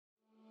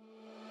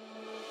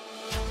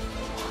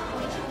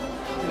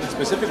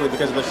specifically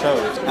because of the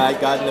shows.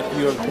 I'd gotten a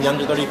few of the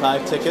under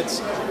 35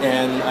 tickets,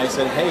 and I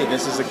said, hey,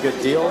 this is a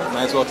good deal.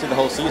 Might as well see the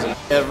whole season.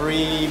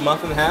 Every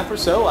month and a half or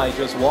so, I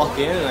just walk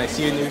in and I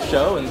see a new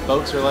show, and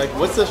folks are like,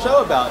 what's the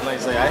show about? And I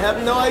say, I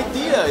have no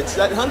idea. It's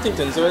at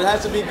Huntington, so it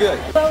has to be good.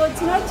 Well,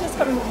 it's not just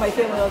coming with my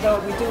family, although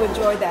we do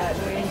enjoy that.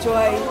 We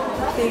enjoy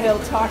being able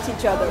to talk to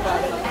each other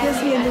about it. It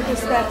gives me a new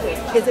perspective.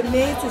 It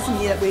amazes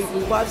me that we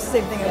watch the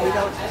same thing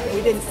and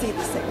we didn't see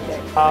the same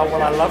thing.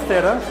 Well, I love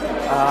theatre.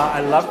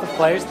 I love the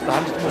plays that the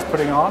Huntington was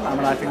putting on. I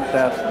mean, I think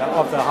they're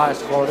of the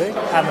highest quality.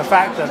 And the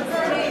fact that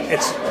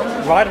it's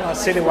right in a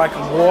city where I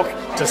can walk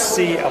to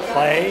see a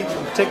play,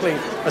 particularly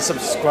a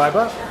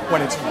subscriber,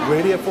 when it's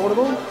really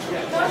affordable,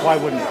 why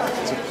wouldn't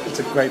it? It's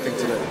a great thing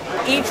to do.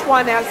 Each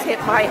one has hit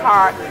my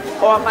heart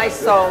or my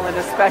soul in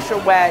a special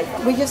way.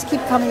 We just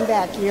keep coming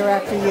back year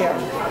after year.